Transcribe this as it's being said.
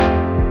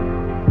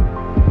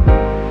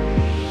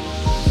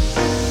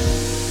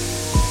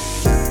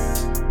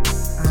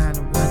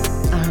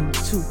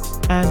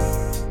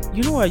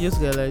You know what I just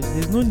realized?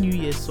 There's no New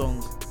Year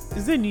song.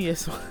 Is there a New Year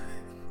song?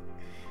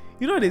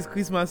 You know there's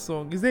Christmas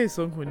song. Is there a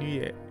song for New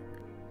Year?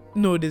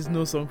 No, there's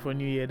no song for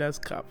New Year. That's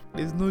cap.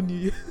 There's no New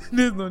Year.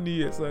 There's no New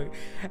Year song.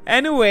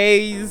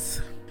 Anyways,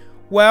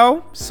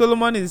 well,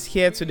 Solomon is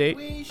here today.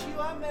 Wish you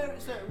a Merry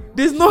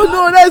There's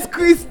no. That's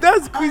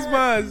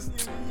Christmas.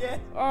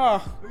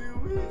 Ah. We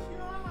wish you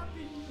a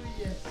Happy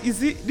New Year. You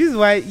see, this is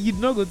why you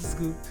not go to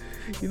school.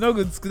 You not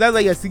go to school. That's why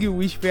you're singing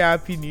 "Wish for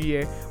Happy New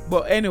Year."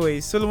 But anyway,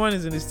 Solomon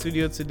is in the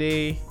studio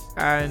today,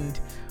 and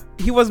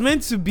he was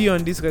meant to be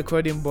on this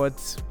recording, but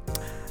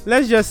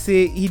let's just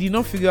say he did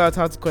not figure out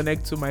how to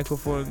connect to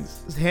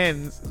microphones.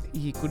 Hence,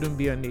 he couldn't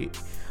be on the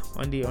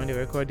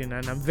recording,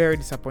 and I'm very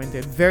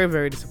disappointed. Very,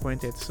 very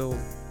disappointed. So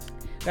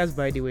that's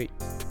by the way.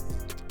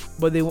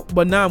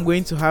 But now I'm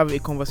going to have a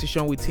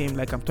conversation with him,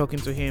 like I'm talking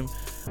to him,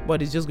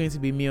 but it's just going to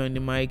be me on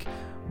the mic.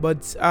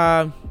 But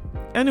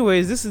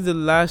anyways, this is the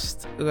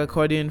last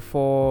recording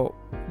for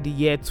the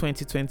year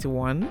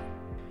 2021,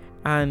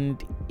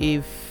 and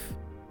if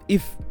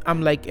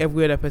I'm like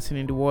every other person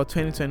in the world,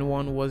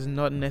 2021 was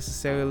not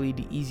necessarily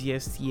the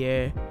easiest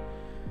year.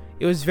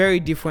 It was very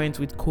different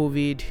with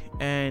COVID,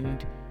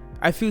 and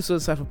I feel so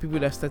sad for people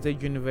that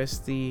started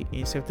university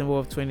in September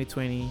of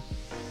 2020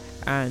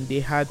 and they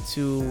had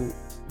to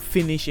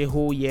finish a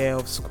whole year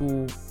of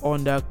school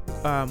under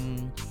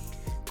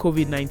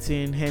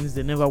COVID-19, hence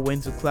they never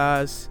went to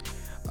class,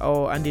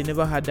 and they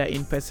never had that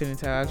in-person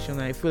interaction.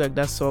 And I feel like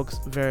that sucks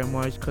very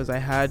much, because I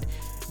had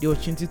the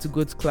opportunity to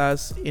go to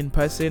class in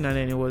person, and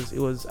then it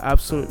was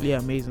absolutely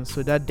amazing.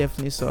 So that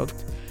definitely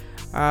sucked.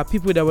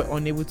 People that were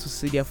unable to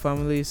see their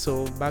family.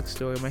 So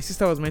backstory: my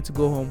sister was meant to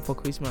go home for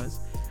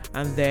Christmas,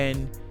 and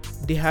then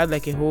they had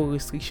like a whole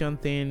restriction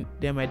thing.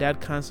 Then my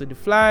dad canceled the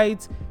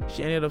flight.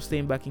 She ended up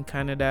staying back in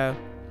Canada,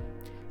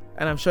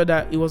 and I'm sure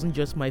that it wasn't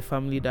just my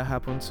family that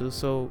happened to.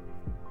 So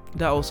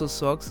that also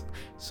sucks.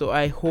 So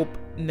I hope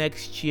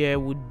next year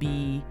would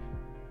be,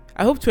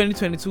 I hope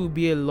 2022 will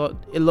be a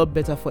lot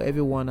better for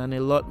everyone, and a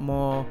lot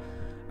more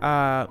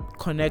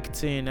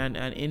connecting and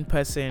in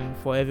person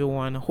for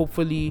everyone.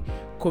 Hopefully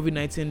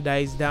COVID-19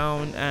 dies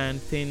down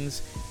and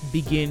things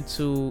begin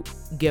to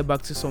get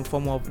back to some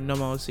form of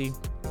normalcy.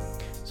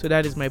 So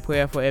that is my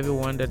prayer for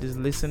everyone that is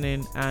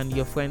listening, and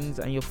your friends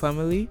and your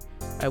family.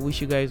 I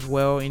wish you guys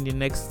well in the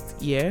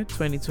next year,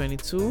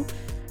 2022.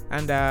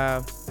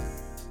 And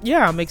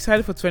yeah, I'm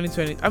excited for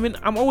 2020. I mean,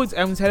 I'm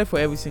excited for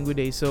every single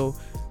day, so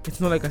it's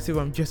not like as if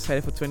I'm just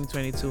excited for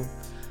 2022.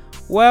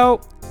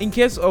 Well, in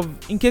case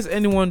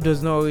anyone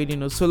does not already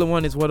know,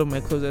 Solomon is one of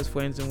my closest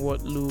friends in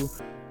Waterloo.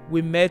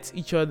 We met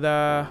each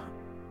other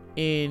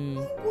in...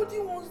 Nobody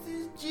wants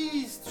this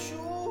gist,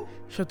 sure.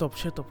 Shut up.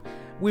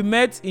 We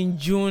met in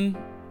June.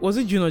 Was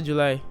it June or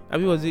July? I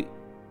mean,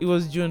 it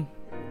was June.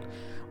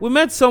 We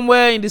met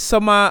somewhere in the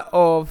summer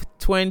of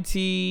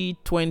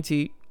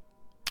 2020.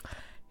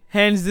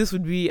 Hence, this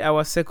would be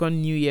our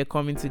second New Year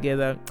coming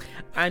together.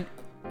 And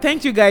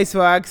thank you guys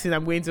for asking.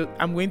 I'm going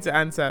to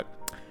answer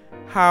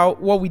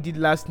what we did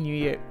last New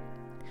Year.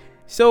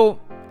 So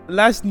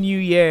last New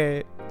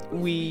Year,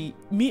 me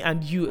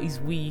and you is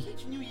we.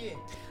 Which New Year?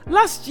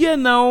 Last year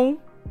now.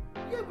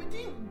 Yeah, we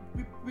didn't.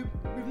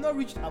 We've not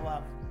reached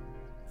our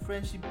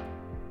friendship.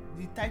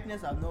 The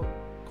tightness have not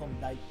come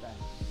like that.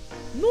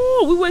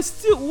 No,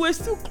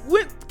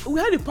 we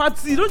had a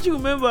party. Don't you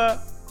remember?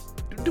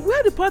 We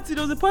had a party.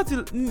 There was a party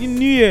in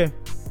New Year.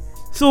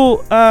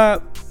 So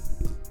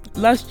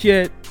last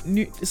year,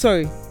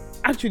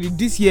 actually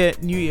this year,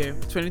 New Year,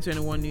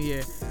 2021 New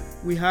Year,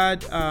 we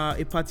had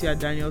a party at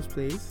Daniel's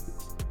place.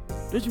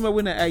 Don't you remember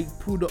when I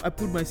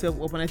pulled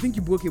myself up and I think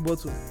you broke a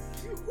bottle?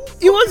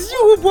 It was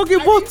you who broke a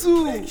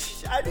bottle.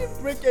 I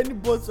didn't break any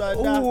bottle at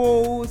that.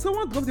 Oh,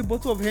 someone dropped a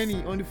bottle of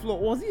Henny on the floor.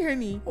 Was it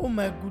Henny? Oh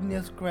my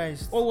goodness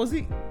Christ. Or was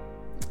it?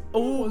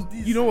 What was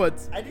this? You know what?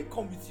 I didn't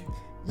come with you.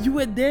 You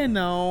were there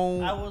now.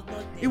 I was not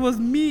there. It was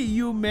me,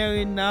 you,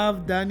 Mary,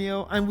 Nav,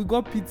 Daniel, and we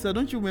got pizza.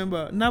 Don't you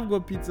remember? Nav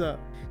got pizza.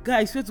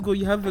 Guys, I swear to God,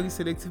 you have very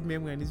selective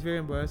memory and it's very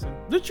embarrassing.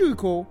 Don't you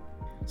recall?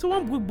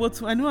 Someone broke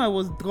bottle. I know I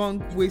was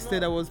drunk,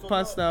 wasted, I was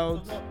passed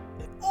out.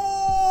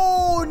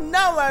 Oh,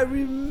 now I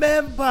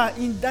remember,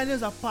 in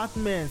Daniel's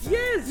apartment.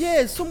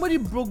 Yes, somebody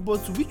broke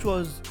bottle, which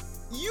was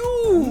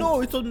you.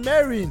 No, it was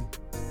Marin.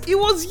 It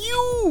was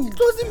you. It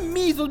wasn't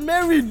me, it was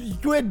Marin.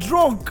 You were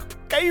drunk.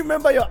 Can you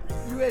remember you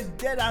were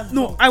dead as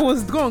No, drunk. I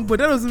was drunk, but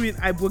that doesn't mean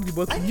I broke the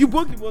bottle. You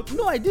broke the bottle.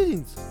 No, I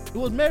didn't. It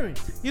was Marin.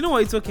 You know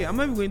what? It's okay. I'm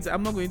not going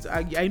to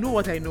argue. I know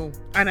what I know,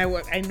 and I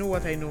know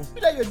what I know.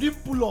 You like you're doing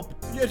pull up.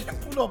 You're doing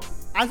pull up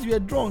as you were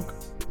drunk.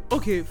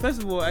 Okay,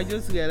 first of all, I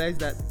just realized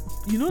that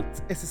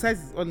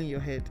exercise is all in your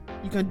head.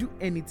 You can do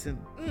anything.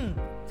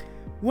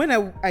 When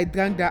I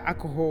drank that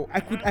alcohol, I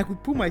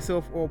could pull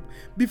myself up.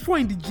 Before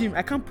in the gym,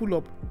 I can't pull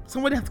up.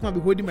 Somebody has to come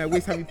and be holding my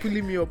waist and be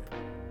pulling me up.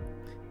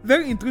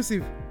 Very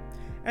intrusive.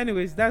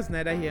 Anyways, that's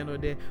neither here nor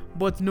there.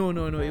 But no.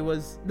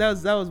 That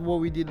was what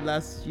we did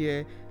last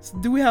year. So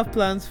do we have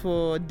plans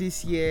for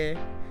this year?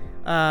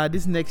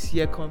 This next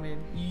year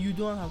coming? You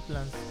don't have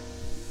plans.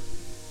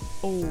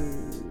 Oh.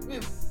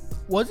 Wait,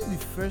 was it the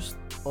first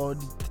or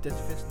the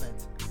 31st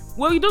night?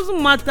 Well, it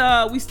doesn't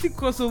matter. We still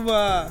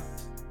crossover.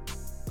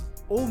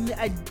 Oh me,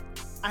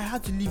 I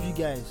had to leave you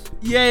guys.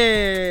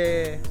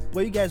 Yeah.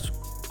 But you guys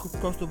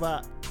crossed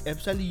over,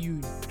 especially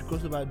you, to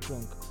cross over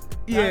drunk.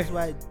 Yeah.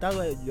 That's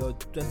why your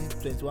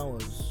 2021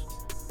 was.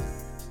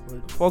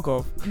 Fuck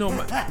off. No,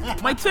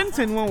 my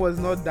 2021 was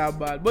not that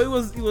bad, but it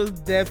was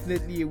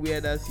definitely a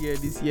weird ass year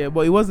this year.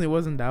 But it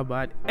wasn't that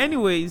bad.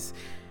 Anyways,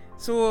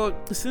 so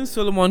since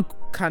Solomon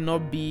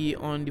cannot be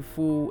on the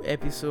full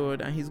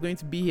episode and he's going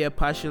to be here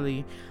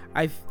partially,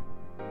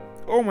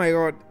 oh my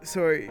god,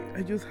 sorry,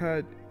 I just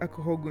had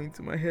alcohol going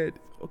to my head.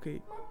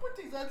 Okay. What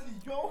exactly?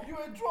 You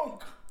were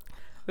drunk.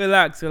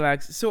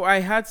 Relax. So I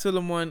had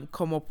Solomon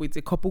come up with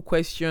a couple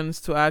questions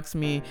to ask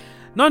me,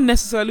 not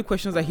necessarily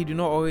questions that he do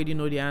not already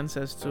know the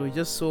answers to,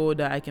 just so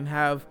that I can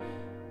have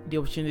the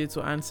opportunity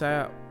to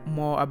answer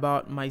more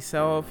about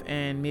myself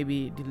and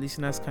maybe the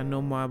listeners can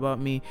know more about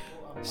me.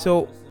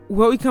 So,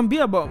 well, it can be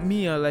about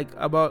me or like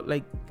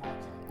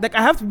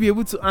I have to be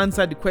able to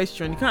answer the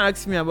question. You can't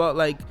ask me about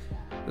like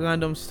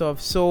random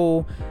stuff.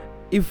 So,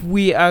 if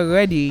we are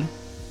ready,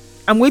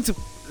 I'm going to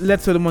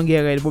let Solomon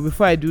get ready. But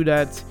before I do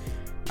that,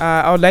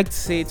 I would like to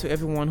say to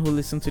everyone who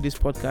listened to this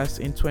podcast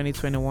in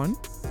 2021,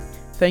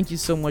 thank you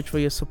so much for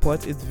your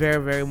support. It's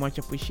very, very much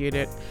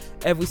appreciated.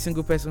 Every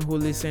single person who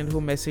listened,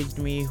 who messaged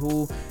me,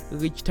 who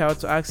reached out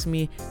to ask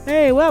me,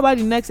 hey, what about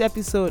the next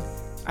episode?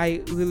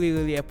 I really,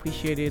 really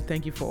appreciate it.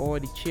 Thank you for all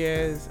the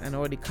cheers and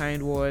all the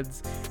kind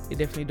words. It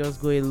definitely does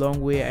go a long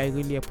way. I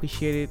really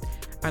appreciate it.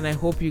 And I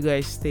hope you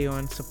guys stay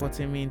on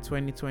supporting me in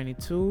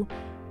 2022.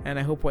 And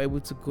I hope we're able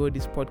to grow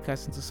this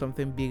podcast into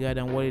something bigger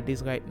than what it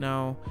is right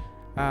now.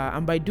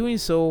 And by doing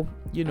so,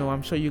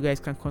 I'm sure you guys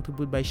can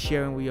contribute by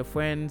sharing with your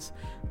friends,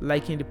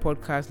 liking the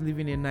podcast,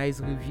 leaving a nice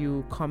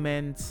review,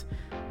 comments,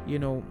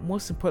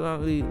 most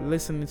importantly,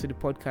 listening to the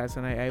podcast.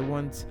 And I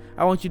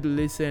want you to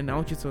listen. I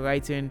want you to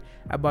write in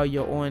about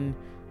your own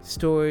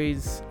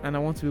stories, and I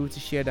want to be able to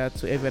share that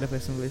to every other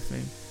person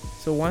listening.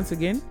 So once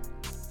again,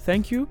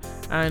 thank you.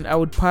 And I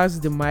would pass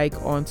the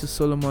mic on to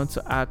Solomon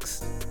to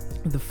ask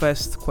the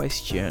first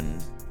question.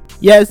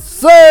 Yes,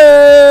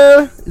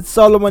 sir. It's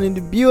Solomon in the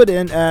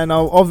building, and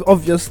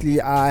obviously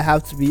I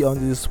have to be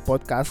on this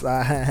podcast.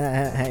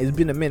 It's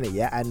been a minute,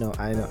 yeah. I know.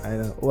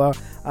 Well,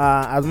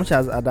 as much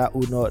as Ada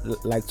would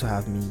not like to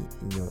have me,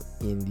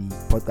 in the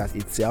podcast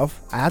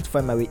itself, I had to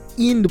find my way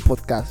in the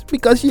podcast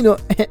because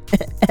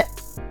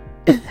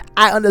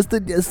I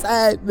understood the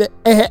assignment.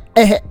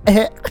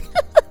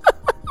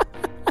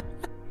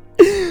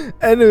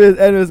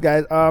 Anyways,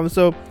 guys.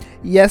 So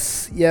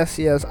yes,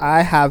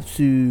 I have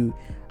to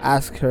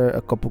ask her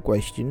a couple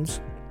questions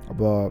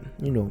about,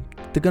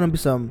 they're gonna be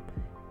some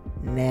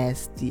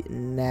nasty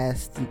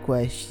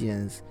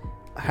questions.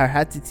 Her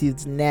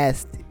attitude's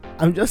nasty.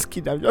 I'm just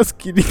kidding.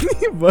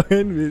 But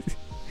anyways,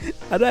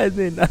 Ada is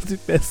a nasty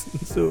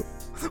person, so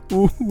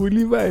we'll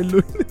leave her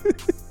alone.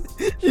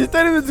 She's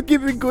telling me to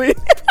keep it going.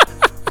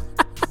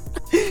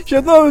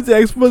 She's not able to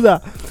expose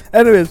her.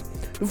 Anyways,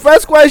 the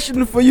first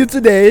question for you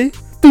today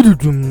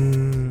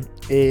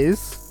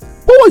is,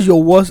 what was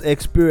your worst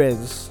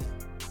experience?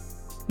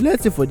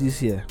 Let's say for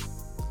this year,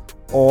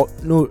 or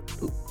no,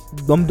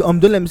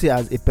 don't let me say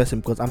as a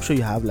person, because I'm sure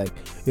you have like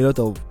a lot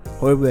of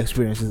horrible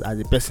experiences as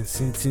a person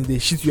since they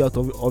shit you out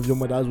of your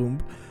mother's womb.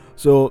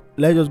 So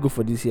let's just go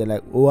for this year.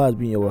 Like, what has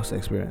been your worst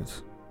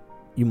experience?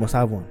 You must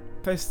have one.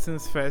 First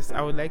things first,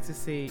 I would like to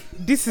say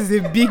this is a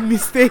big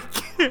mistake.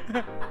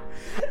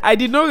 I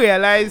did not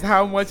realize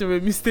how much of a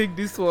mistake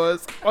this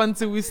was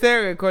until we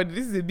started recording.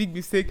 This is a big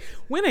mistake.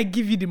 When I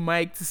give you the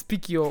mic to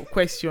speak your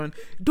question,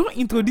 don't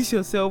introduce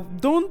yourself.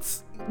 Don't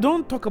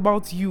talk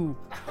about you.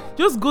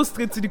 Just go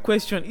straight to the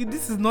question.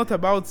 This is not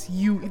about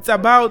you. It's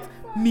about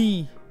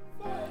me.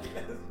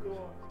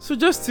 So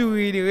just to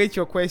reiterate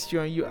your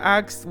question, you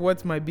asked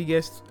what my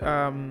biggest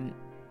what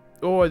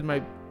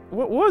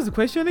was the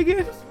question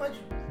again?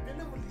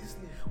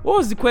 What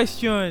was the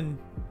question?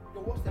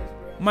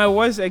 My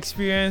worst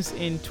experience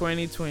in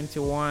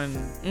 2021.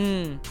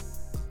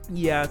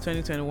 Yeah,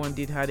 2021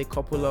 did had a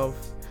couple of.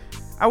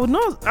 I would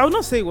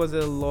not say it was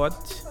a lot,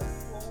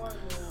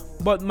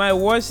 but my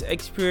worst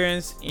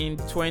experience in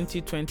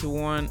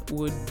 2021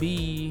 would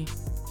be,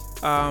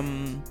 I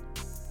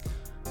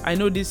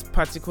know this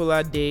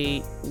particular day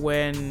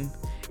when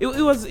it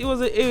was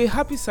a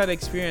happy sad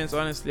experience,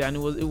 honestly, and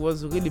it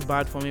was really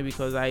bad for me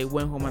because I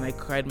went home and I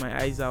cried my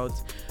eyes out.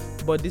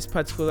 But this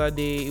particular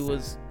day, it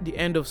was the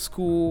end of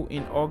school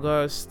in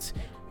August,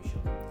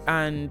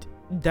 and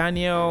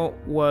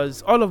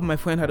all of my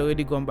friends had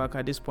already gone back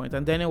at this point,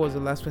 and Daniel was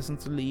the last person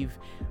to leave,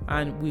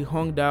 and we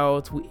hung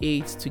out, we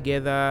ate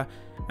together,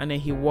 and then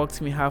he walked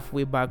me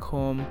halfway back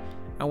home.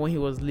 And when he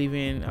was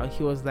leaving,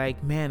 he was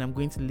like, man, I'm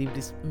going to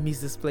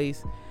miss this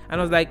place. And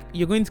I was like,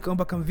 you're going to come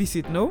back and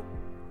visit, no?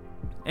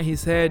 And he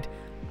said,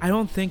 I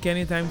don't think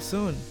anytime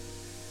soon.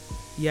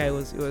 Yeah, it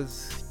was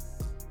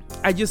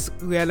I just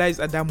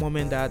realized at that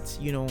moment that,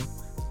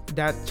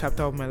 that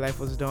chapter of my life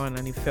was done,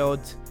 and it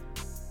felt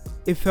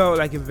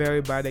like a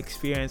very bad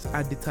experience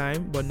at the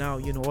time. But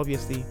now,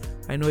 obviously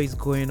I know he's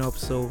growing up,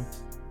 so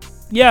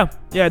Yeah,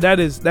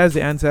 that's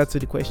the answer to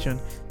the question.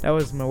 That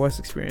was my worst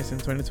experience in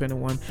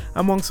 2021,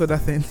 amongst other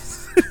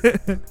things.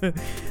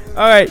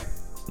 All right,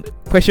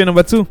 question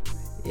number 2.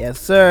 Yes,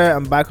 sir.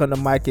 I'm back on the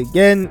mic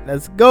again.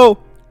 Let's go.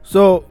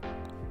 So,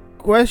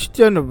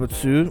 question number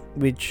 2,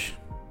 which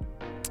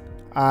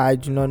I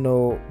do not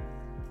know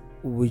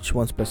which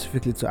one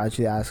specifically to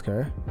actually ask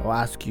her or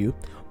ask you.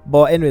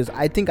 But anyways,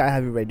 I think I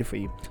have it ready for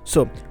you.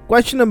 So,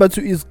 question number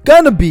 2 is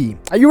gonna be,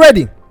 are you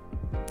ready?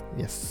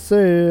 Yes,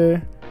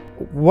 sir.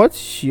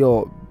 What's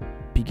your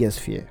biggest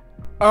fear?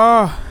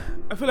 I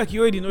feel like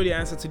you already know the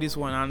answer to this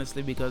one,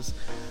 honestly, because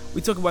we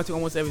talk about it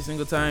almost every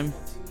single time.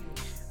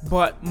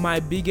 But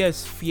my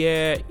biggest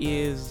fear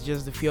is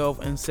just the fear of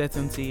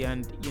uncertainty,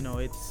 and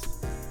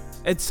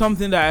it's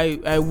something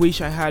that I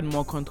wish I had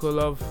more control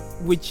of,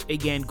 which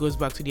again goes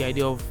back to the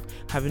idea of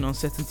having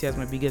uncertainty as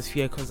my biggest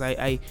fear, because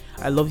I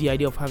love the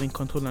idea of having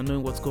control and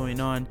knowing what's going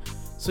on.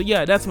 So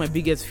yeah, that's my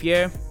biggest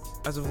fear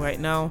as of right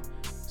now.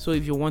 So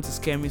if you want to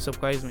scare me,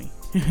 surprise me.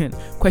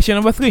 Question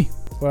number 3.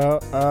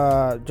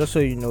 Well, just so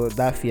you know,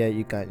 that fear,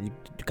 you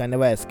can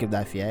never escape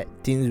that fear.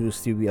 Things will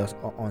still be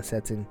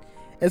uncertain,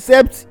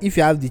 except if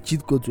you have the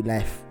cheat code to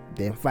life,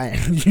 then fine.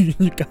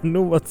 You can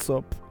know what's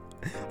up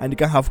and you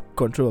can have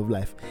control of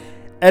life.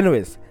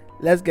 Anyways,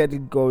 let's get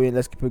it going.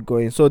 Let's keep it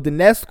going. So the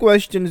next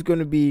question is going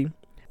to be,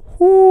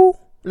 who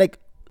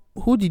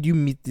did you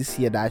meet this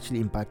year that actually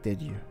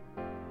impacted you,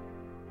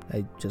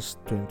 like just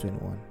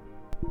 2021?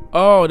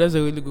 Oh, that's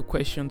a really good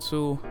question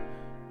too.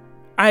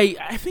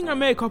 I think I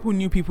met a couple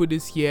new people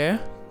this year.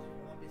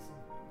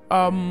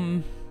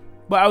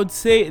 But I would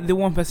say the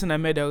one person I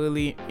met that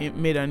really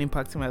made an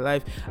impact in my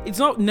life, it's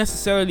not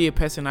necessarily a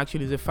person,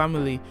 actually, it's a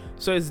family.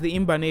 So it's the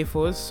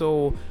Imbanefos.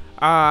 So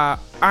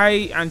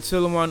I and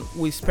Solomon,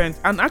 we spent,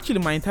 and actually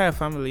my entire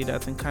family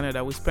that's in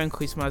Canada, we spent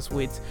Christmas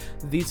with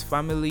this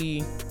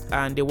family,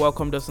 and they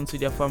welcomed us into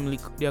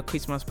their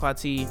Christmas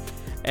party.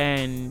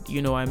 And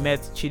I met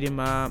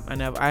Chidima,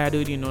 and I had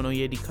already known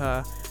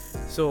Oyedika.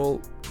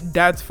 So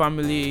that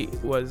family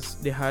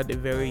they had a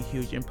very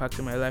huge impact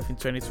in my life in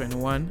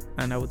 2021,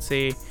 and I would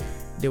say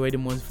they were the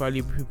most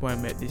valuable people I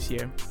met this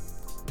year.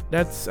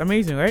 That's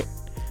amazing, right?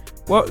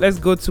 Well, let's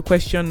go to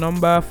question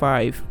number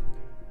 5.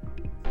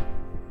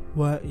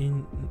 What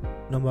in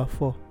number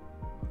 4?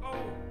 Oh,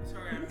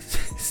 sorry.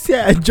 See,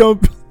 I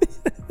jump.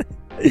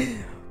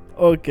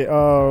 Okay.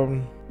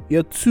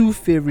 Your 2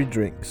 favorite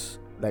drinks,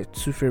 like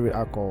 2 favorite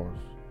alcohols,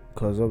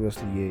 because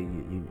obviously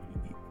you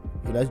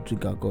like to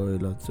drink alcohol a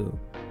lot. So,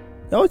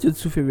 what's your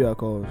 2 favorite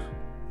alcohols?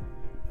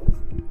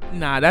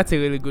 Nah, that's a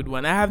really good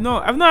one. I've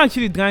not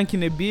actually drank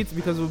in a bit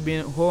because we've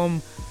been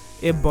home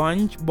a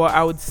bunch, but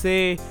I would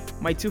say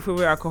my 2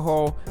 favorite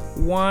alcohol,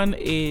 one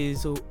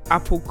is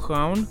Apple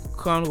Crown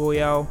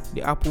Royal,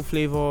 the apple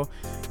flavor.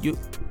 You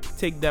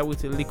take that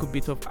with a little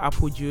bit of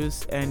apple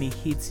juice and it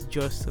hits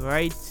just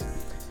right.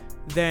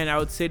 Then I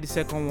would say the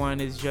second one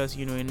is just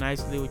a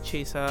nice little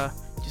chaser,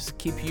 just to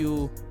keep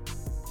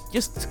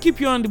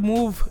you on the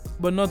move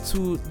but not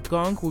too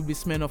drunk, would be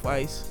Smirnoff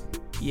Ice.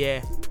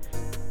 Yeah.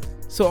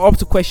 So up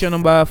to question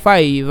number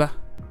 5.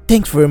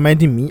 Thanks for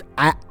reminding me.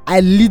 I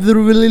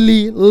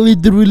literally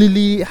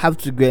have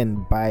to go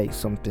and buy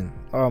something.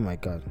 Oh my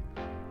god,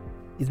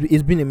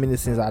 it's been a minute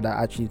since I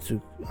actually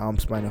took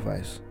Smirnoff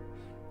Ice,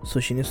 so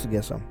she needs to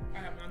get some.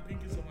 I'm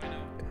thinking somewhere now.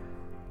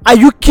 Are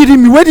you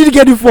kidding me? Where did you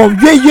get it from?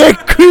 You're a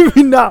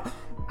criminal.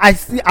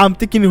 I'm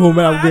taking it home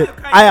and I'm good.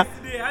 I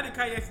had a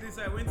car yesterday,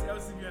 so I went to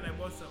LCB and I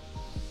bought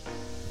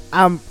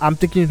some. I'm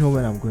taking it home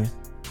and I'm going.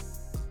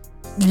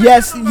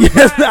 Yes,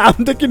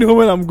 I'm taking it home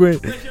and I'm going.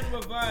 Question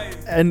number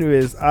 5.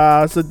 Anyways,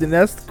 so the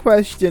next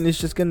question is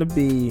just gonna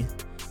be,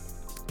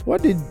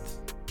 what did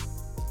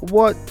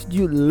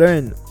you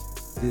learn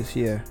this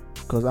year?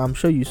 Because I'm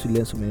sure you used to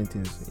learn so many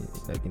things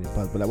in the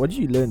past, but what did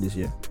you learn this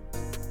year?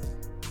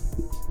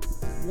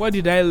 What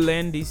did I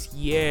learn this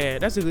year?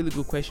 That's a really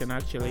good question,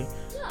 actually.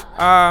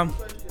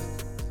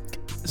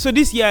 So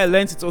this year I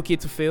learned it's okay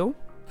to fail.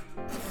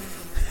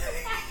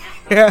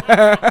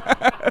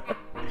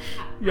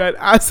 You're an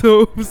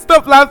asshole.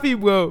 Stop laughing,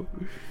 bro.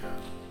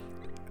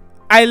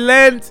 I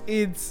learned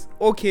it's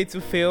okay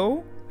to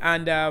fail,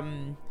 and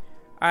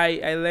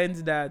I learned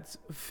that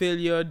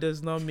failure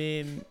does not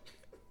mean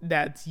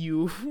that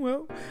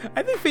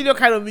I think failure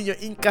kind of means you're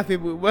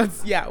incapable, but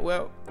yeah,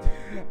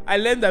 I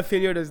learned that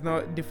failure does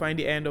not define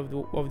the end of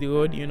the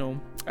road.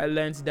 I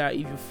learned that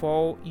if you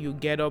fall, you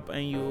get up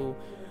and you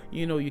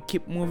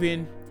keep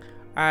moving.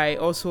 I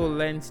also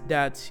learned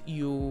that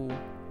you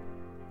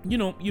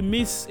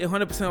miss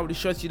 100% of the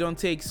shots you don't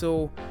take.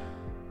 So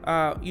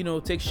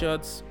take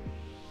shots,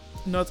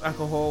 not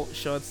alcohol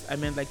shots. I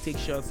meant like take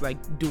shots, like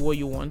do what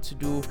you want to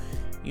do.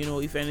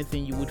 If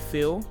anything, you would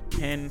fail.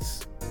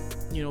 Hence,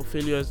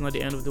 failure is not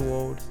the end of the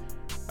world.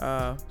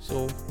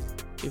 So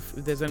if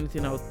there's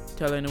anything I would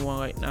tell anyone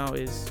right now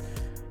is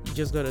you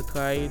just gotta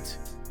try it,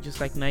 just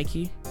like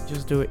Nike.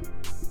 Just do it.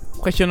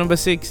 Question number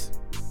 6.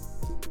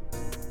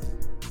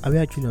 Are we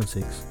actually on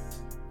 6?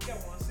 Yeah,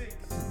 we're on 6.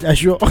 Yeah,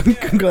 sure.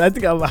 Because I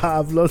think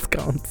I've lost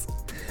count.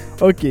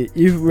 Okay,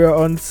 if we're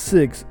on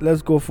 6,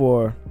 let's go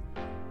for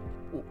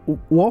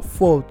what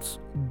faults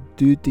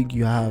do you think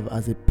you have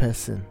as a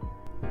person?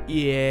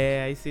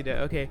 Yeah, I see that.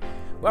 Okay.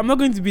 Well, I'm not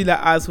going to be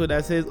that asshole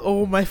that says,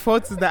 "Oh, my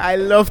fault is that I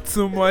love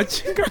too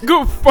much."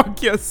 Go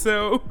fuck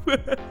yourself.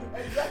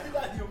 Exactly,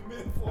 that's your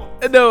main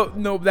fault.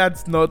 No,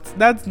 that's not.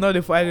 That's not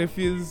if I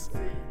refuse.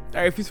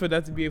 I refuse for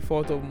that to be a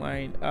fault of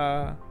mine.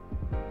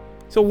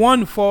 So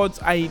one fault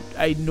I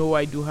know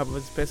I do have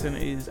as a person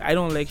is I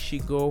don't let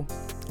shit go.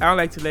 I don't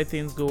like to let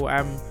things go.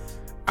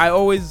 I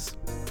always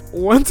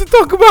want to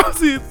talk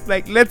about it.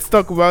 Like, let's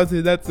talk about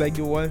it. That's like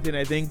the one thing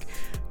I think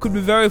could be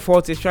very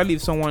faulty, especially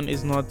if someone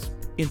is not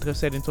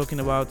interested in talking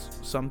about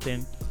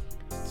something.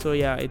 So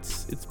yeah,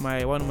 it's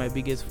my one of my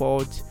biggest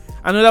faults.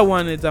 Another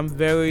one is I'm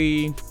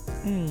very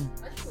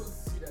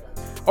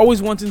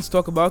always wanting to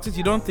talk about it.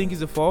 You don't think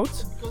it's a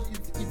fault? Because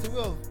it's a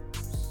way of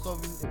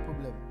solving a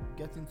problem,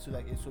 getting to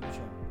like a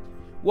solution.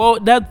 Well,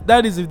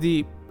 that is if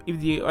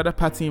the other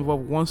party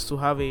involved wants to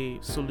have a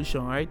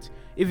solution, right?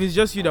 If it's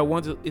just you that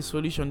wants a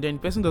solution, then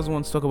the person doesn't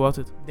want to talk about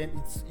it. Then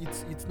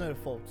it's not a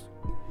fault.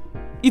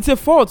 It's a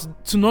fault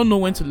to not know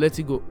when to let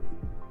it go.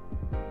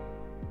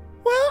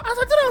 Well, as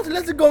I don't want to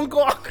let it go and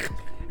go.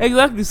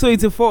 Exactly. So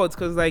it's a fault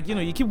because, like, you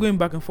know, you keep going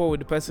back and forth with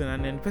the person,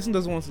 and then the person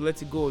doesn't want to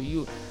let it go.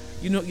 You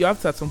know, you have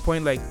to at some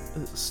point like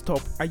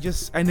stop. I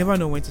never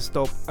know when to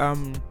stop.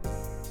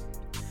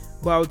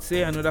 But I would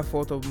say another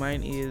fault of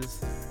mine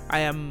is I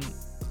am,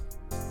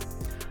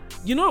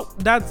 you know,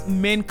 that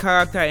main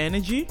character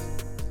energy.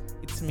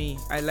 It's me.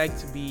 I like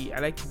to be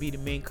the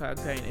main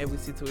character in every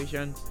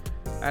situation.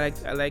 I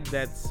like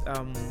that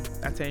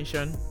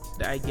attention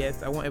that I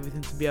get. I want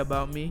everything to be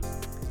about me.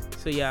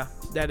 So yeah,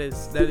 that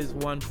is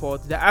one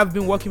fault that I've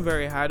been working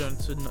very hard on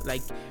to not,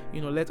 like,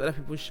 you know, let other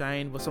people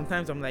shine. But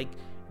sometimes I'm like,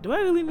 do I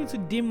really need to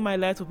dim my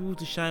light for people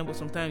to shine? But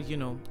sometimes, you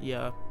know,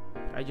 yeah,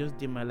 I just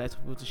dim my light for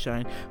people to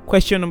shine.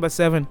 Question number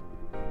 7.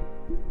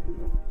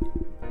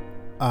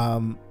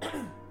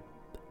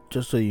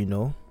 Just so you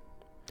know,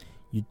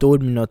 you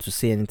told me not to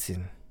say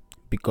anything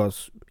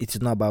because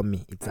it's not about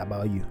me, it's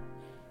about you.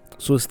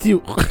 So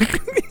still,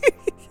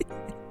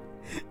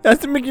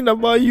 that's making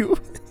about you.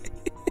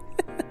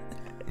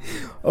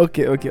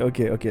 Okay.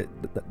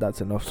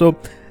 That's enough. So,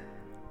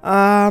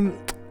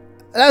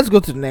 let's go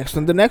to the next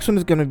one. The next one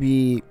is gonna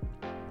be,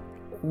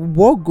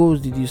 what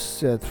goals did you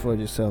set for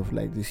yourself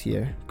like this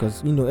year?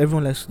 Because, you know,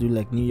 everyone likes to do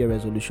like New Year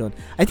resolution.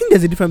 I think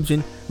there's a difference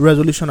between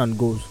resolution and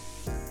goals.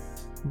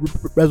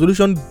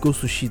 Resolution goes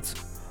to shit,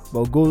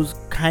 but goals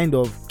kind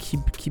of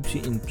keeps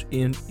you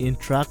in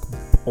track.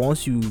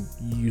 Once you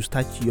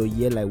start your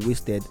year like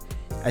wasted,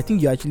 I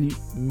think you actually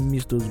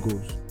miss those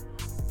goals.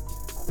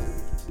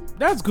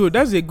 That's good.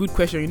 That's a good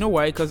question. You know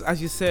why? Because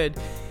as you said,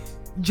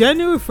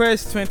 January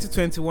 1st,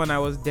 2021, I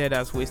was dead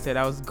as wasted.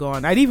 I was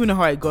gone. I didn't even know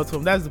how I got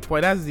home. That's the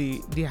point. That's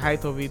the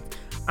height of it.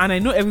 And I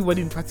know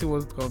everybody in the party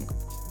was drunk.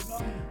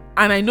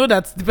 And I know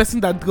that the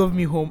person that drove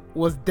me home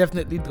was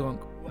definitely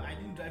drunk. Well, I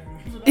didn't drive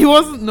you. It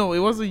wasn't. No, it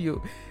wasn't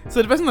you.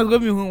 So the person that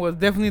drove me home was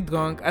definitely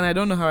drunk. And I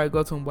don't know how I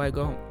got home, but I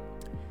got home.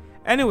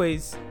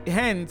 Anyways,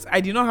 hence,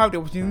 I did not have the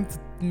opportunity to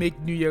make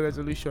New Year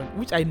resolution,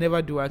 which I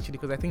never do actually,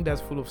 because I think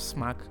that's full of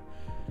smack.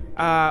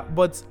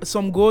 But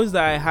some goals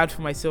that I had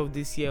for myself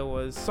this year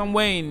was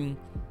somewhere in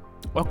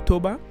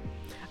October,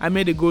 I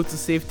made a goal to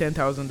save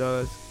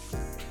 $10,000.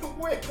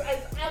 Wait,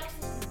 I asked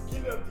you the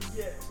beginning of the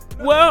year.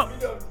 Well,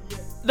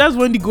 that's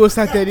when the goal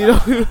started, you know.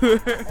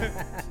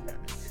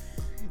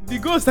 The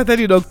goal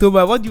started in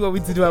October. What do you want me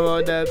to do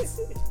about that?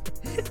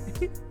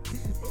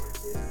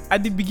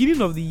 At the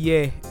beginning of the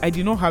year, I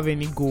did not have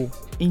any goal.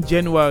 In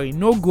January,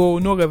 no goal,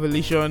 no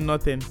revelation,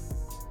 nothing.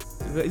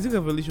 Is it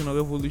revelation or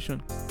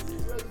revolution?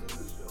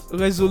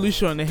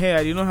 Resolution. Hey,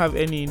 I did not have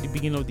any in the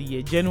beginning of the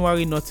year.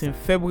 January, nothing.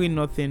 February,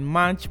 nothing.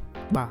 March,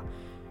 bah.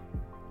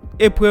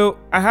 April,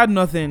 I had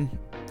nothing.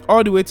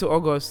 All the way to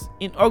August.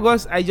 In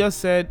August, I just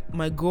said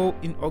my goal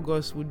in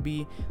August would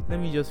be, let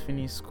me just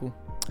finish school.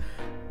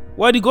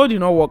 Well, the goal did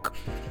not work.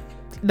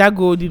 That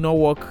goal did not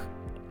work.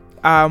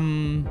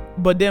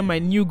 But then my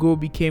new goal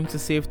became to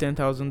save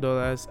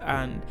 $10,000,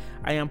 and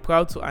I am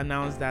proud to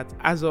announce that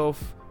as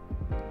of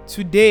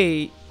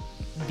today,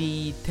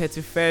 the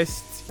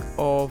 31st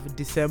of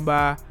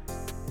December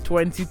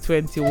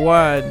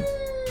 2021,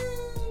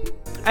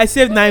 I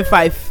saved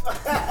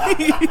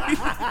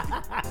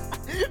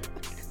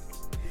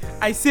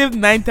I saved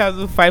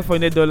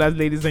 $9,500,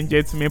 ladies and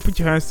gentlemen. Put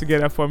your hands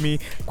together for me.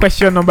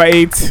 Question number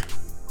 8.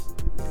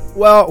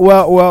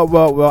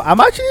 Well. I'm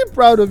actually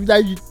proud of you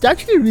that you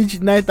actually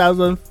reached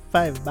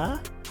 9,500, bah?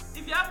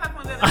 If you have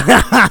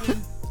 500,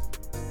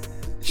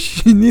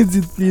 she needs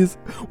it, please.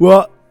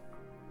 Well,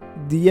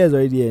 the year is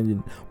already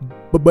ending.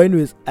 But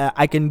anyways,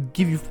 I can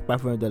give you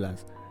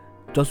 $500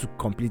 just to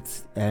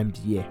complete the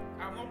year.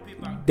 I'm not pay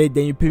back.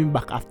 Then you pay me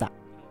back after.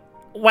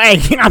 Why?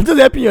 I'm just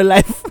helping your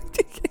life.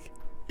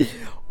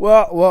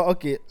 well,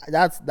 okay.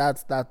 That's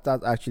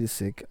actually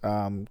sick.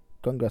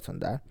 Congrats on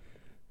that.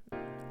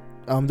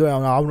 Don't worry,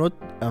 I'll not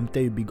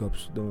tell you big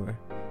ups. Don't worry.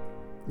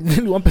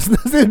 One person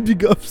that said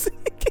big ups.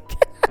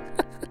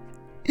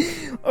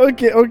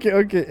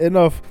 Okay.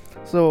 Enough.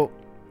 So,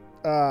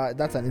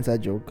 that's an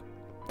inside joke.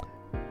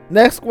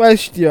 Next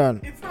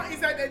question. It's not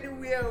inside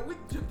anywhere. Which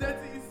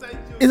that's an inside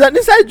joke. It's an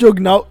inside joke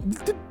now.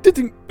 Do you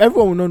think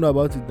everyone will know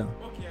about it now?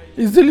 Okay,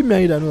 It's only me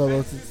and you that know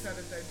about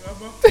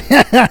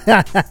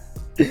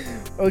it.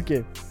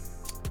 Okay.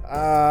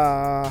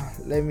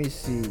 Let me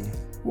see.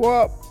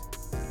 What?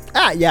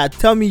 Yeah.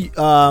 Tell me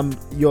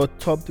your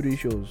top 3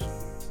 shows.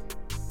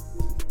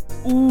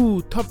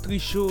 Ooh, top 3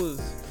 shows.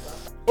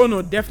 Oh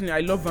no, definitely. I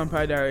love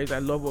Vampire Diaries. I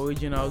love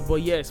Originals.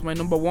 But yes, my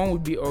number 1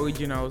 would be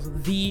Originals.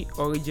 The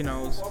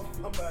Originals.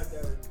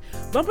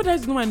 Vampire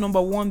Diaries is not my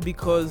number 1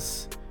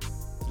 because,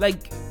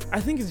 like,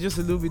 I think it's just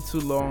a little bit too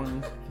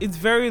long. It's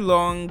very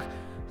long.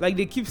 Like,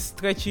 they keep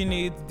stretching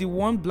it. The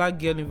one black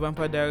girl in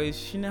Vampire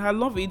Diaries, her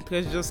love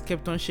interest just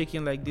kept on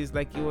shaking like this.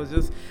 Like, it was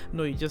just,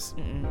 no, it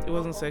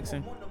wasn't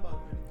sexy.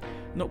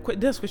 No,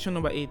 that's question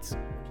number 8.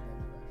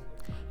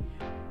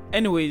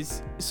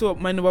 Anyways, so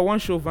my number 1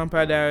 show,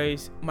 Vampire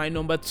Diaries. My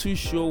number 2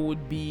 show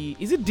would be,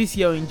 is it this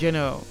year or in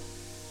general?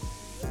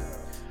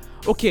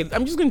 Okay,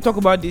 I'm just going to talk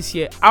about this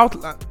year.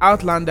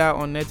 Outlander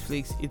on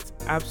Netflix. It's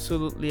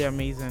absolutely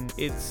amazing.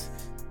 It's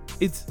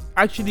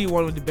actually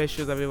one of the best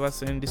shows I've ever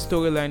seen. The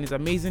storyline is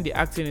amazing. The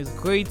acting is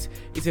great.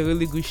 It's a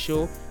really good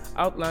show.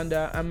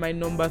 Outlander. And my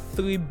number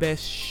 3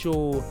 best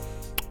show.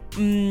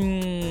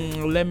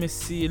 Let me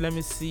see.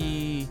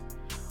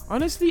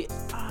 Honestly,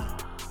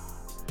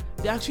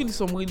 there are actually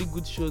some really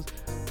good shows.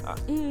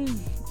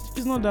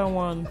 It's not that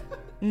one.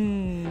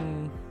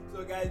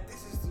 So guys,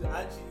 this is to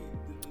actually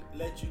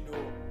let you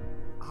know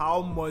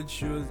how much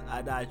shows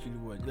Ada actually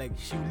watch. Like,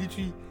 she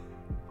literally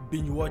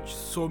binge watch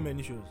so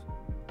many shows.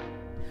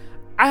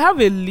 I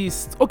have a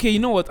list. Okay, you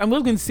know what? I'm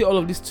just going to say all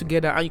of this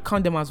together and you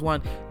count them as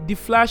one. The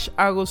Flash,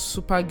 Arrow,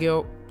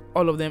 Supergirl,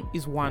 all of them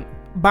is one.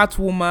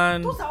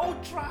 Batwoman. Those are all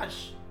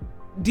trash.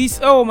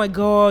 Oh my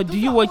god. Do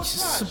you watch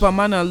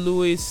Superman and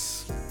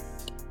Lois?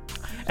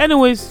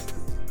 Anyways,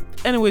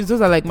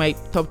 those are like my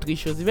top 3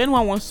 shows. If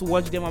anyone wants to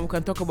watch them and we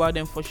can talk about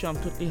them, for sure, I'm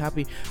totally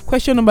happy.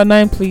 Question number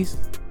 9, please.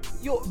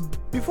 Yo,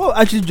 before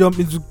I actually jump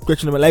into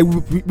question number, like,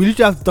 we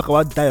literally have to talk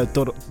about that.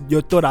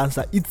 Your third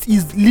answer. It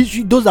is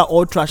literally, those are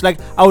all trash. Like,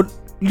 I would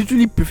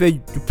literally prefer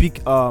you to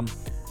pick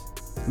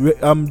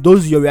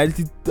those your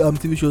reality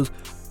TV shows.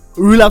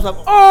 Relapse.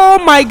 Oh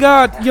my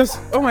god. Yes.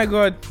 Oh my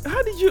god.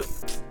 How did you?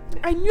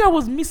 I knew I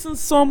was missing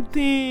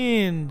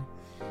something.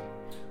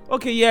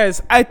 Okay,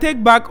 yes, I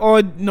take back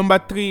all number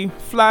 3.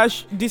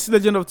 Flash, This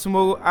Legend of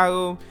Tomorrow,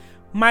 Arrow.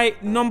 My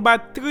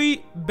number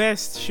 3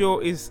 best show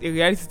is a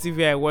reality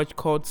TV I watch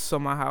called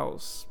Summer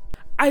House.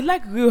 I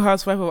like Real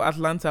Housewives of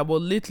Atlanta,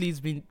 but lately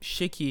it's been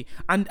shaky,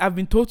 and I've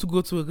been told to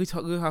go to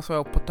Real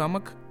Housewives of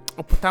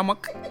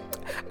Potomac.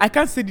 I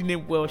can't say the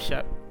name well,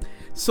 sha.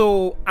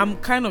 So I'm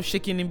kind of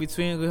shaking in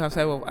between Real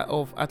Housewives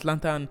of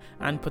Atlanta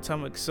and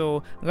Potomac.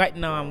 So right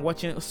now I'm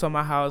watching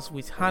Summer House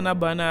with Hannah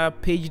Banner,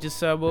 Paige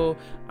DeSorbo,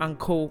 and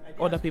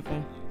other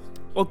people.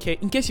 Okay,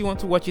 in case you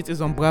want to watch it,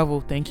 it's on Bravo.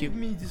 Thank you. Give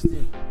me this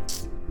thing.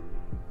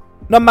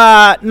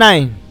 Number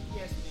 9.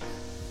 Yes,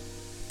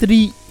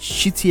 3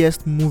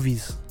 shittiest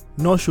movies,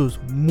 not shows,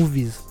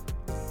 movies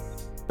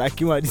that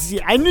came out this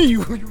year. I knew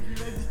you.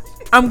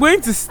 I'm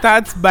going to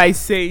start by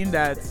saying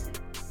that,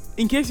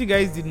 in case you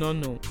guys did not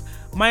know,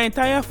 my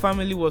entire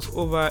family was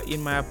over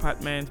in my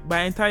apartment.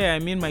 By entire, I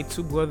mean my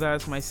 2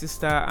 brothers, my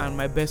sister, and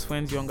my best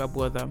friend's younger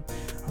brother.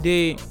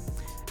 They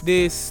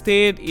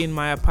stayed in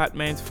my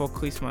apartment for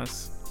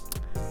Christmas.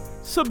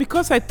 So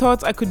because I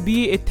thought I could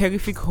be a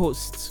terrific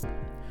host,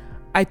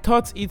 I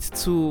thought it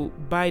to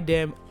buy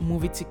them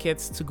movie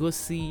tickets to go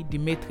see The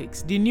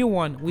Matrix, the new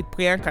one with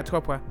Priyanka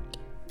Chopra.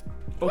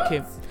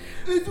 Okay.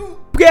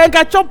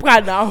 Priyanka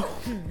Chopra now.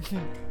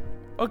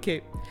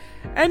 Okay.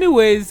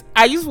 Anyways,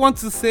 I just want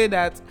to say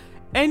that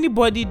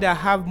anybody that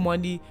have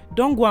money,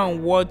 don't go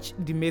and watch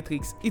The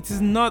Matrix. It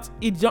just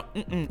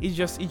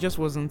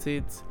wasn't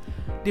it.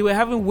 They were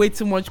having way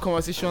too much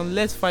conversation,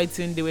 less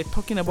fighting. They were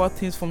talking about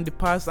things from the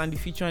past and the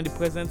future and the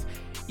present.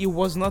 It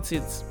was not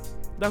it.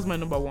 That's my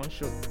number 1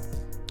 show.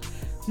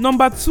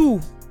 Number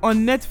 2,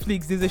 on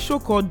Netflix, there's a show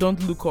called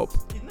Don't Look Up.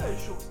 It's not a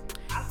show.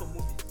 That's a movie.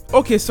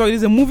 Okay, so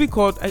there's a movie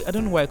called, I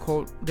don't know why I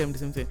called them the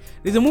same thing.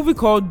 There's a movie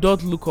called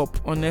Don't Look Up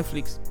on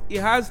Netflix.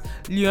 It has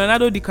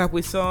Leonardo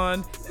DiCaprio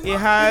son. It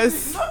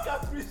has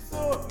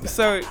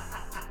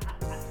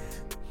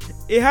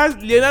it has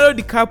Leonardo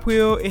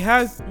DiCaprio. It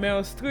has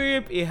Meryl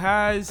Streep. It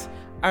has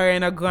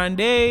Ariana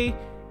Grande.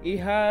 It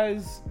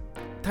has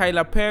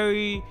Tyler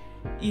Perry.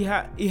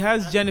 It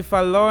has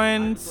Jennifer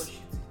Lawrence.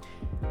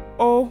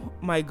 Oh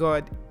my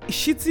god,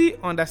 shitty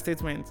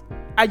understatement.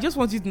 I just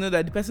want you to know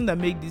that the person that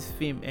made this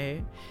film,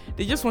 they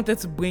just wanted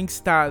to bring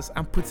stars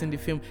and put in the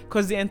film,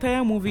 because the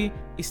entire movie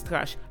is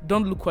trash.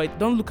 Don't look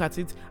at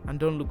it, and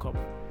don't look up.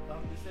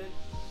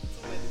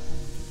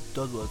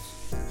 Does what?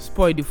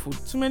 Spoil the food.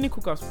 Too many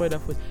cook have spoiled the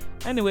food.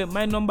 Anyway,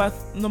 my number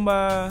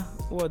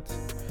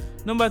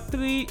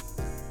 3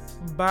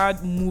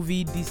 bad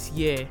movie this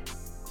year.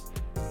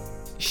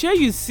 Sure,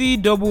 you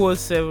see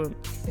 007.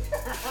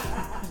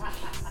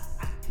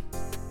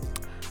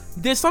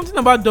 There's something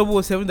about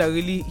 007 that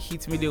really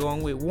hit me the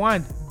wrong way.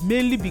 One,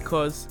 mainly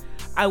because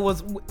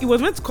it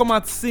was meant to come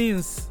out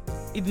since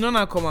it did not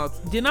now come out.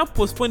 They now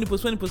postponed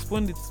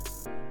it.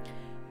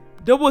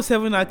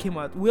 007 now came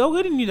out. We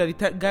already knew that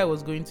the guy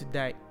was going to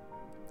die,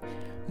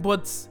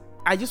 but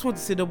I just want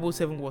to say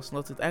 007 was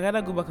not it. I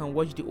rather go back and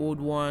watch the old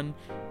one,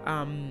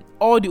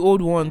 all the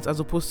old ones as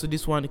opposed to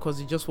this one,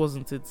 because it just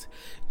wasn't it.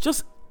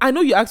 I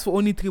know you asked for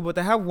only 3, but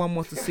I have one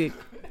more to say.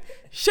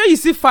 Sure, you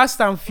see Fast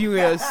and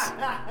Furious.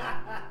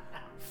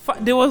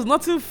 There was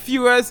nothing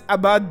furious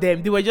about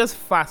them. They were just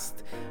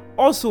fast.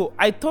 Also,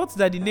 I thought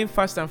that the name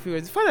Fast and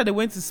Furious, the fact that they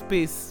went to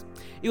space,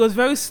 it was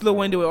very slow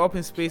when they were up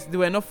in space. They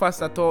were not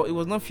fast at all. It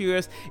was not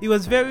furious. It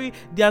was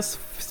their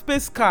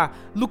space car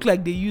looked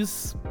like they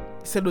use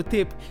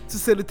sellotape to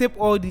sellotape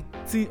all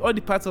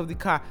the parts of the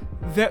car.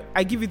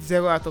 I give it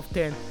 0 out of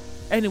 10.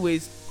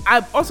 Anyways,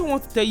 I also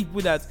want to tell you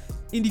people that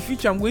in the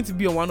future I'm going to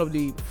be on one of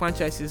the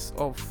franchises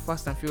of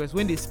Fast and Furious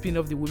when they spin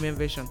off the women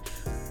version.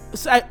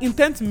 So I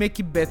intend to make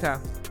it better.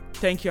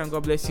 Thank you and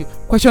God bless you.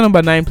 Question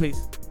number 9,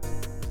 please.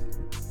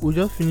 We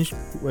just finished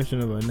question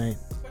number 9.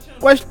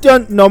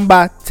 Question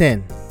number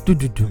 10.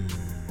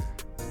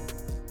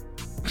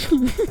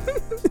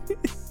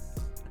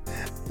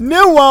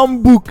 Name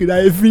one book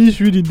that you finished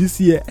reading this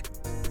year.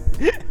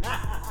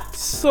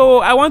 So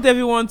I want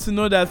everyone to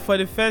know that for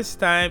the first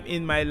time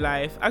in my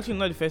life, actually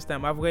not the first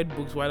time, I've read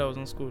books while I was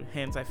in school.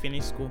 Hence, I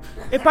finished school.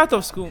 A part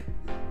of school.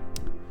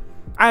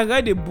 I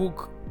read a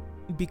book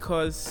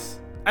because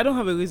I don't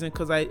have a reason,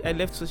 because I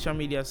left social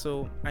media,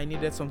 so I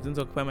needed something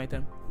to occupy my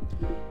time.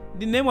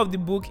 The name of the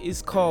book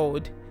is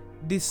called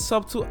The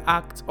Subtle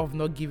Act of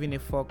Not Giving a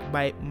Fuck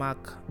by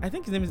I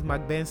think his name is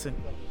Mark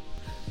Benson.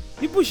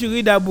 People should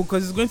read that book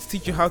because it's going to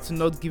teach you how to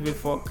not give a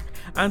fuck.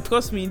 And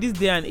trust me, in this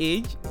day and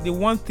age, the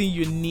one thing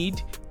you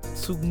need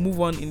to move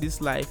on in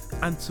this life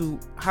and to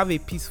have a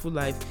peaceful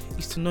life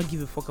is to not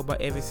give a fuck about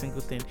every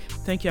single thing.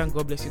 Thank you and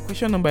God bless you.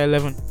 Question number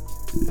 11.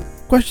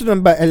 Question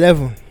number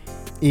 11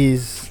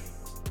 is,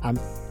 I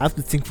have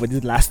to think for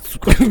this last two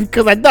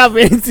because I don't have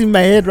anything in my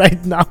head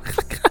right now.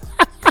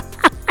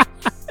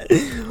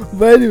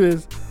 But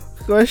anyways,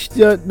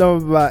 question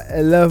number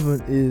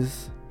 11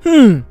 is,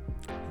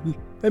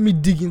 let me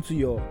dig into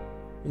your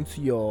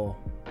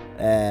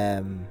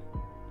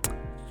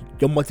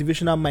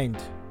motivational mind.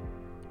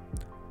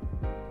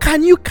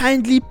 Can you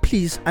kindly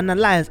please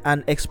analyze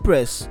and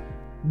express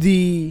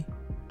the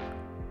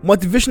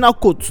motivational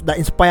quote that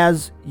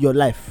inspires your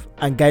life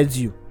and guides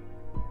you?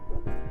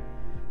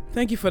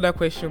 Thank you for that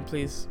question,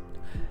 please.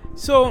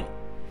 So,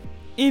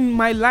 in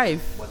my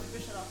life,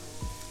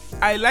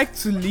 I like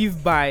to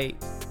live by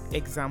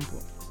example,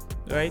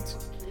 right?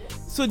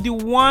 So the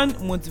one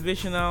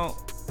motivational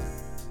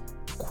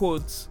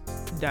quote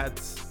that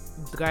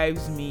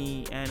drives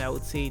me, and I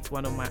would say it's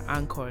one of my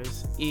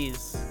anchors,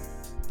 is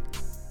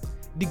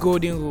the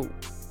golden rule.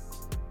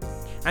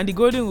 And the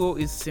golden rule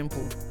is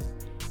simple: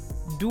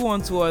 do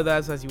unto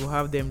others as you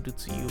have them do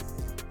to you.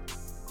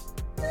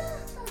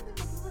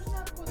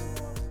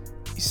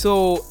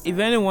 So if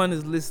anyone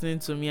is listening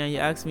to me and you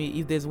ask me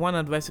if there's one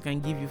advice I can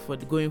give you for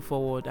going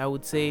forward, I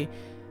would say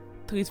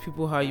treat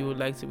people how you would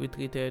like to be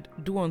treated.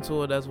 Do unto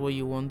others what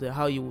you want,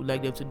 how you would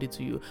like them to do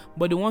to you.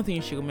 But the one thing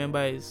you should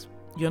remember is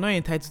you're not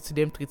entitled to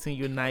them treating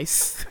you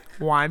nice.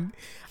 1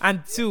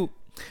 and 2,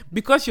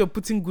 because you're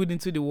putting good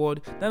into the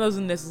world, that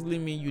doesn't necessarily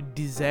mean you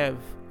deserve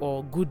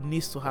or good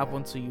needs to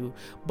happen to you.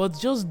 But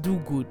just do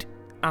good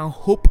and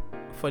hope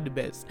for the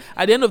best.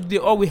 At the end of the day,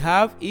 all we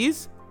have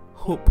is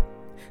hope.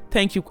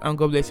 Thank you and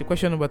God bless you.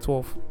 Question number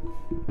 12.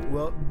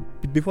 Well,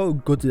 before we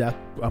go to that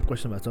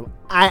question number 12,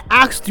 I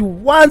asked you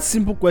one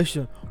simple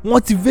question: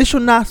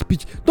 motivational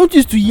speech. Don't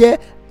used to hear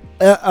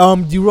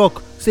The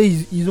Rock say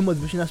his own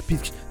motivational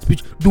speech.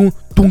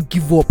 Don't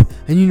give up.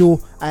 And you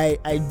know, I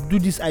do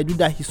this, I do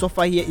that. He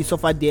suffered here, he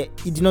suffered there.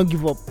 He did not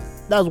give up.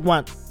 That's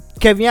one.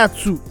 Kevin had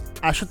 2.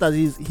 As short as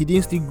he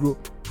didn't still grow,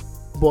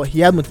 but he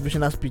had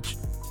motivational speech.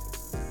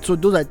 So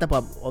those are the type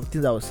of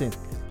things I was saying.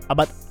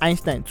 About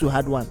Einstein too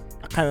had one.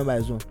 I can't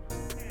remember his own.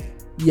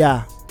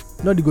 Yeah,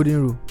 not the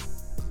golden rule.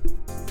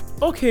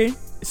 Okay,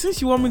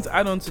 since you want me to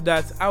add on to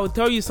that, I will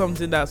tell you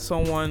something that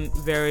someone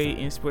very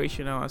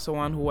inspirational and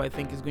someone who I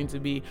think is going to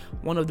be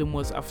one of the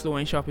most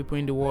influential people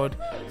in the world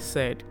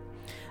said.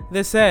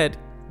 They said,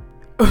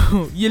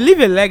 you leave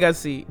a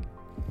legacy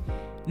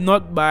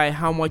not by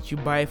how much you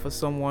buy for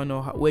someone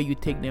or where you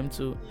take them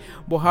to,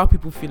 but how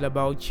people feel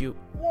about you.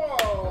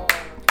 Whoa.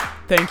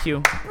 Thank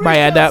you.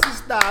 Bye, Ada.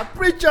 Sister,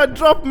 preacher,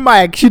 drop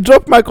mic. She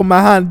dropped mic on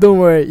my hand. Don't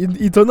worry,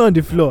 it's on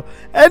the floor.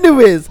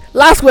 Anyways,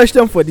 last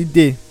question for the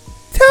day.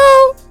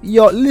 Tell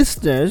your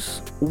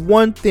listeners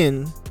one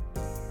thing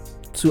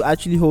to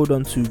actually hold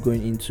on to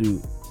going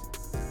into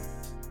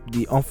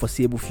the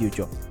unforeseeable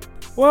future.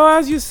 Well,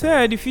 as you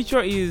said, the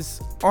future is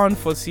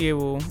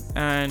unforeseeable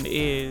and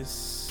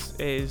life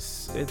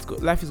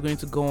is going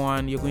to go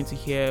on. You're going to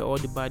hear all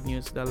the bad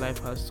news that life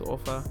has to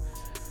offer.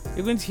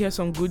 You're going to hear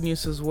some good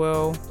news as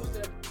well.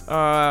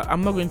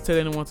 I'm not going to tell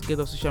anyone to get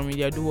off social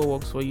media. Do what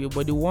works for you.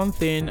 But the one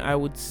thing I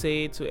would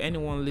say to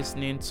anyone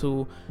listening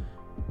to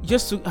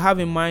just to have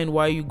in mind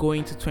why you go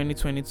into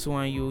 2022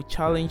 and you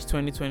challenge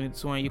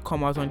 2022 and you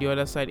come out on the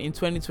other side in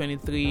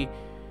 2023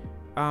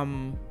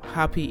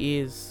 happy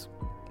is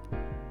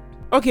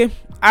okay.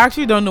 I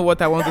actually don't know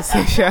what I want to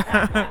say,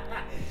 Sha.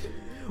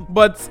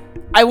 But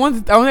I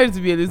wanted it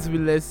to be a little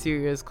bit less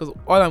serious, because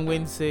all I'm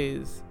going to say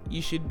is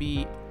you should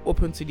be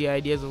open to the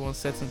ideas of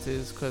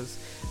uncertainties, because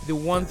the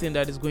one thing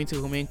that is going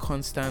to remain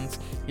constant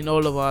in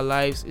all of our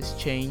lives is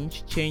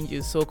change. Change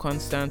is so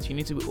constant. You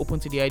need to be open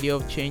to the idea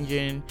of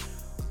changing,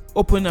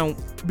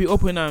 be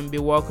open and be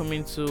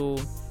welcoming to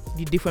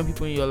the different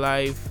people in your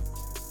life.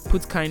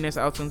 Put kindness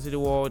out into the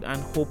world and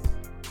hope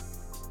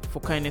for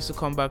kindness to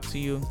come back to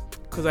you,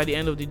 because at the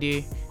end of the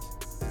day,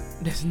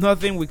 there's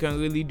nothing we can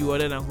really do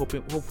other than hope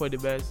for the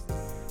best.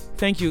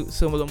 Thank you,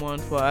 Solomon,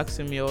 for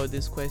asking me all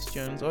these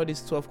questions, all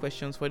these 12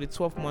 questions for the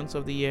 12 months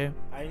of the year.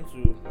 I need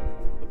to.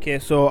 Okay,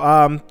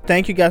 so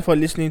thank you guys for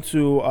listening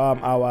to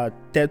our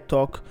TED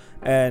Talk,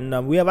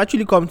 and we have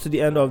actually come to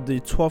the end of the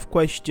 12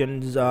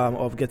 questions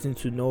of getting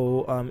to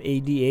know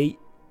ADA,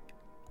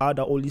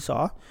 Ada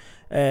Olisa.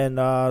 And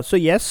so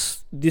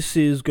yes, this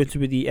is going to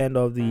be the end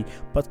of the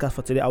podcast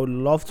for today. I would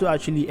love to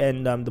actually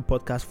end the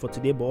podcast for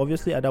today, but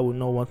obviously Ada would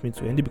not want me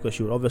to end it, because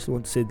she would obviously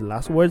want to say the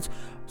last words.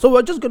 So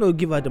we're just going to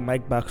give her the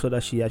mic back so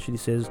that she actually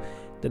says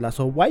the last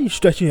word. Why are you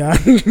stretching your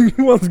hand?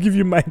 Who wants to give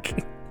you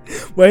mic?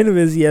 But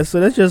anyways, yes, so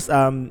let's just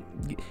I'm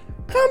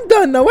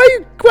done now. Why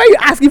are you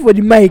asking for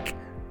the mic?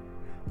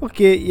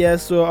 Okay, yeah,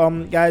 so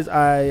guys,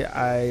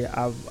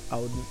 I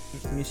would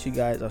miss you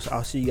guys.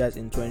 I'll see you guys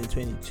in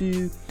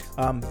 2022.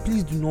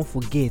 Please do not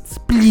forget,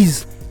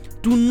 please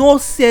do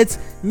not set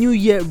New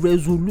Year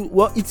resolution.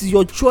 Well, it is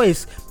your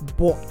choice,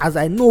 but as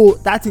I know,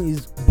 that thing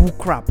is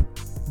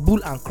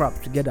bull and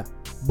crap together,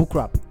 bull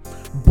crap.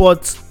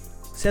 But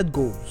set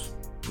goals,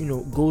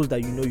 goals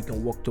that you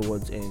can work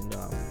towards and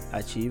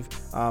achieve.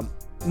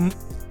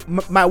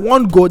 My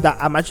one goal that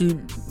I'm actually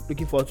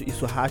looking forward to is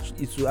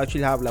to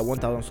actually have like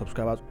 1,000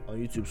 subscribers on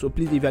YouTube. So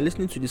please, if you're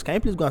listening to this, can you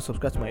please go and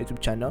subscribe to my YouTube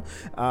channel?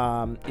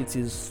 It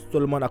is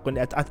Solomon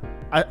Akonde.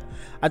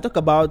 I talk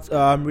about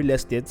real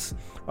estate.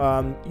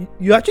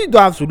 You actually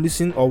don't have to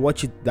listen or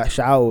watch it that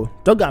show.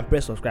 Just go and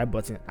press subscribe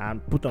button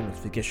and put on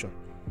notification.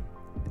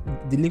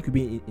 The link will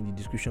be in the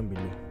description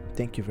below.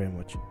 Thank you very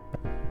much.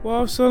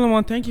 Well,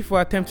 Solomon, thank you for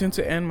attempting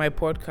to end my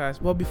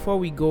podcast. But before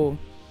we go,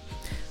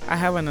 I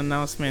have an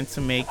announcement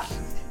to make.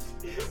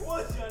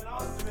 What's your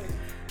announcement?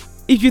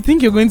 If you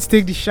think you're going to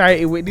take the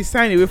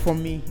sign away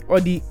from me, or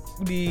the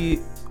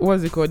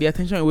what's it called, the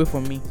attention away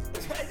from me,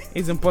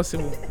 it's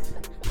impossible.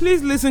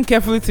 Please listen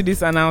carefully to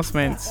this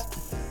announcement.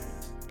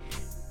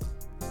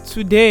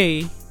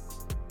 Today,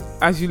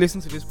 as you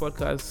listen to this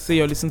podcast, say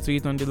you're listening to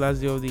it on the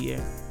last day of the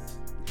year,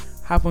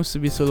 happens to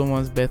be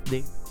Solomon's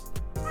birthday.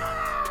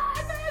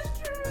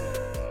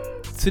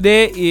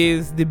 Today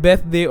is the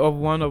birthday of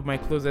one of my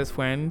closest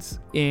friends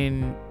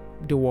in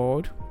the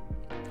world.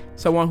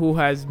 Someone who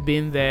has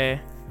been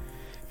there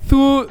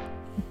through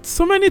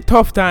so many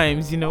tough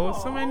times,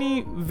 so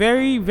many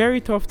very,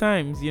 very tough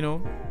times,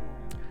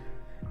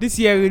 This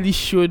year really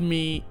showed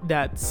me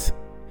that.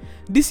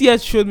 This year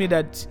showed me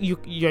that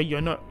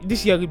you're not.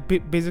 This year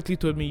basically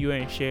told me you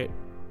ain't shit,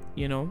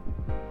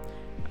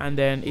 And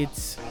then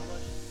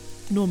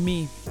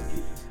me.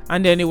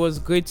 And then it was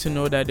great to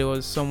know that there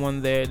was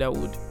someone there that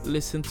would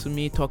listen to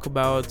me talk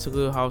about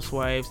Real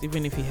Housewives,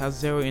 even if he has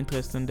zero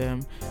interest in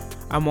them,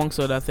 amongst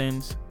other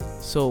things.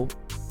 So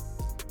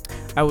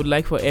I would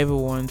like for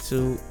everyone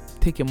to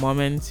take a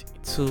moment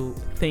to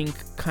think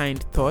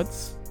kind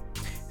thoughts,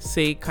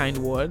 say kind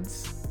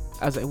words,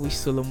 as I wish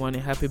Solomon a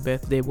happy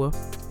birthday, bro.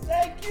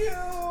 Thank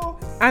you.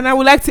 And I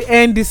would like to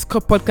end this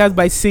podcast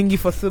by singing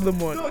for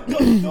Solomon.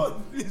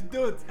 Don't, please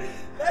don't.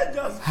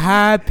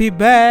 Happy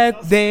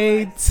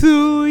birthday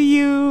to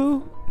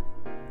you.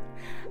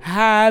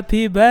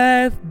 Happy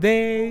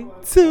birthday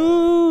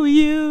to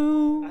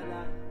you.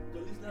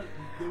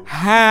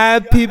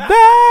 Happy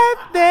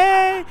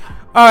birthday.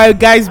 Alright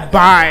guys,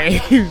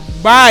 bye.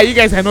 Bye. You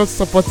guys are not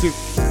supportive.